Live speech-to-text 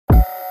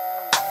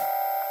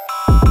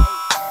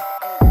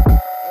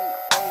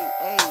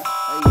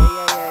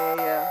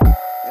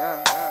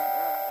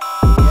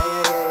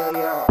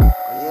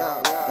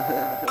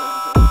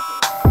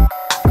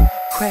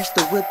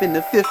up in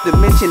the fifth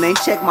dimension. Ain't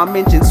check my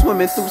mention,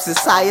 swimming through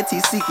society,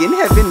 seeking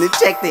heaven to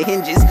check the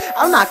hinges.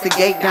 I'll knock the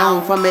gate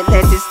down from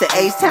Atlantis to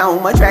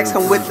H-Town. My tracks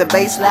come with the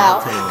bass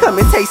loud, come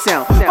and taste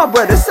sound. My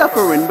brother's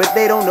suffering, but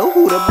they don't know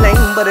who to blame.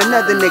 But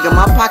another nigga,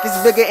 my pocket's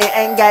bigger and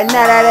ain't got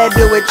nada to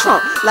do with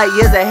Trump. Like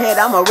years ahead,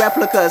 I'm a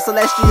replica,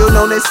 celestial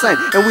known as sun,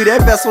 and we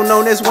that vessel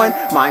known as one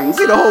mind.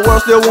 See the whole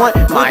world still want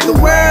mine. With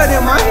the world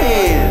in my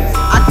hands,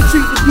 I can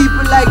treat the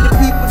people like the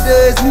people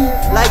does me,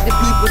 like the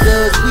people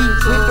does we.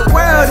 With the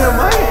world in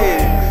my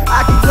hands,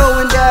 I can go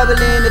and dabble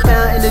in the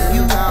fountain of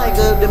youth, hike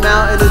up the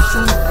mountain of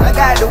truth. I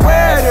got the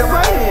world in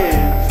my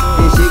hands,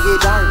 and shit get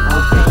dark,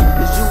 okay,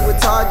 cause you a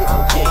target,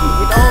 okay.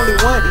 You're the only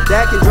one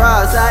that can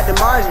draw us out the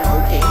margin,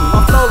 okay.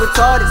 My flow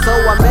retarded, so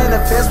I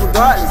manifest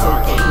regardless,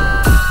 okay.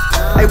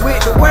 Hey,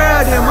 with the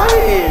world in my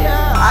hands,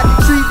 I can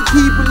treat the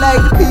people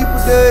like the people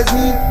does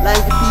me,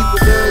 like the people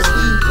does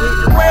we. With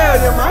the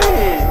world in my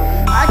hands,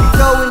 I can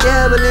go and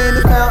dabble in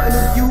the fountain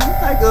of youth,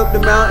 hike up the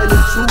mountain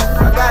of truth.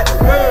 I got the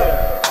world,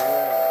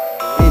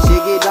 and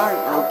shit get dark,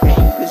 okay,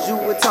 cause you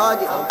a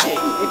target, okay.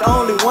 You're the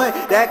only one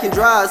that can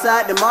draw us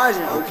out the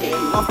margin, okay.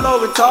 My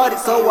flow retarded,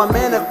 so I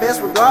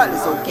manifest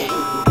regardless, okay.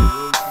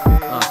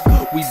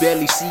 We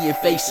barely seeing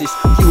faces,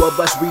 few of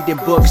us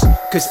reading books,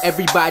 cause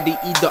everybody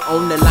either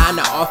on the line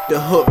or off the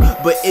hook.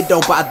 But it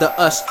don't bother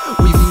us,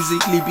 we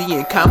musically be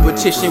in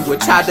competition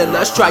with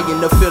toddlers, trying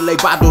to fill they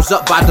bottles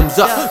up, bottoms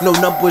up. No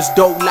numbers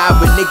don't lie,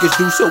 but niggas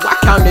do, so I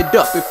counted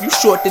up. If you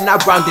short, then I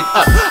rounded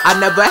up. I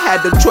never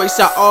had a choice,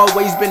 I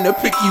always been a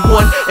picky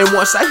one. And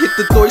once I hit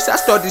the throats, I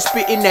started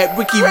spitting that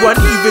Ricky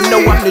run. Even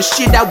though I'm the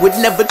shit, I would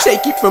never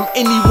take it from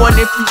anyone.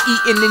 If you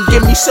eatin', then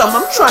give me some,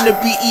 I'm trying to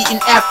be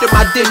eating after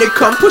my dinner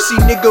come. Pussy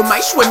nigga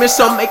might swim in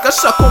some, make her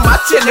suck on my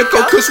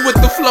tentacle. Cause with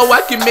the flow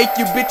I can make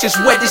you bitches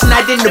wet, it's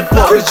not in the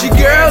book. Cause your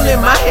girl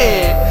in my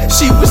hand,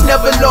 she was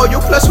never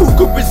loyal, plus who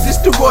could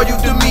resist the royal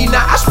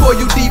demeanor? I spoil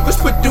you divas,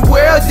 put the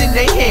world in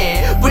their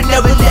hand, but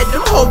never let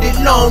them hold it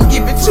long.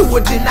 Give it to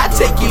her, then I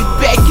take it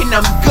back and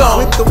I'm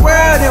gone. With the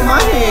world in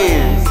my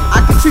hands,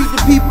 I can treat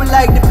the people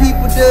like the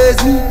people does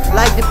me,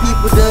 like the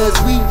people does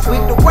we.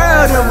 With the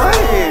world in my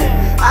hands,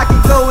 I can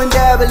go and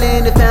dabble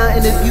in the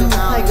fountain of youth,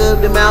 hike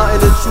up the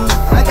mountain of truth.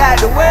 I got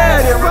the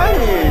world in my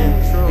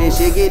hands, and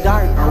shit get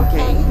dark,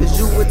 okay, cause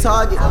you a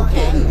target,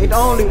 okay. Ain't the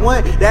only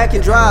one that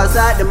can draw us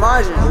out the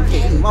margin,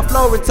 okay. My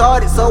flow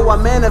retarded, so I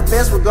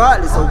manifest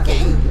regardless,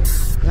 okay.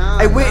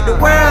 Hey, with the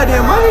world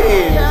in my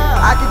hands,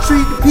 I can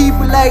treat the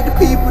people like the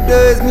people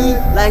does me,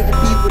 like the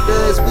people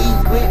does we.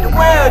 With the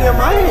world in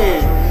my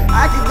hands,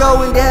 I can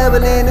go and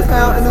dabble in the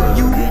fountain of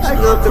youth,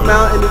 hike up the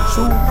mountain of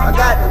truth. I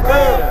got the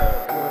world.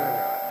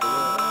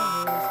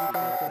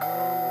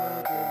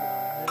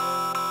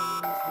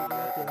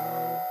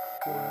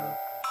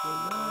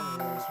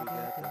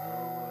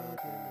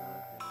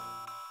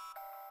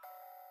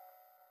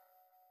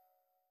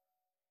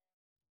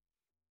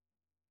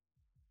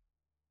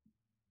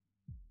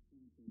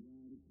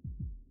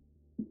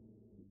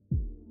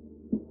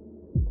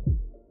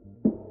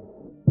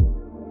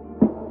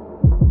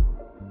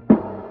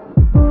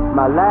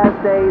 My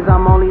last days,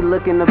 I'm only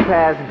looking to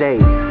past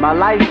days. My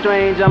life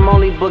strange, I'm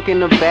only booking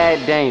the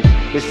bad days.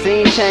 The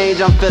scene change,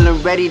 I'm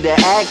feeling ready to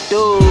act,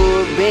 dude.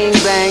 Bing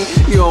bang,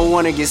 you don't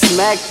wanna get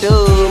smacked,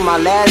 dude. My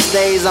last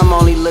days, I'm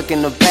only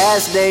looking to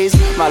past days.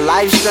 My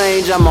life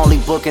strange, I'm only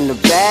booking the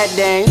bad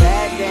days.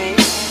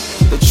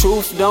 The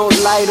truth don't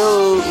light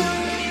up,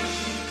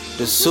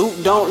 the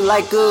suit don't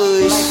like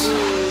us,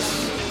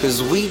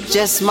 cause we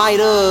just might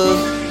have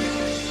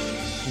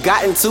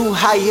gotten too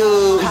high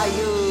up.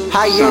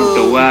 High up,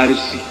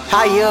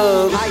 high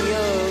up,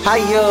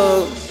 high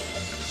up,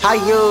 high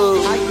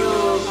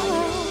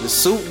up. The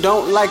suit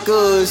don't like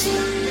us,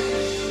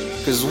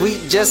 cause we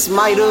just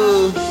might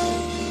have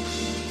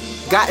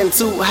gotten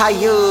too high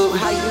up,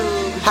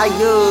 high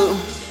up,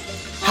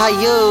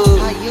 high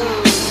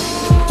up.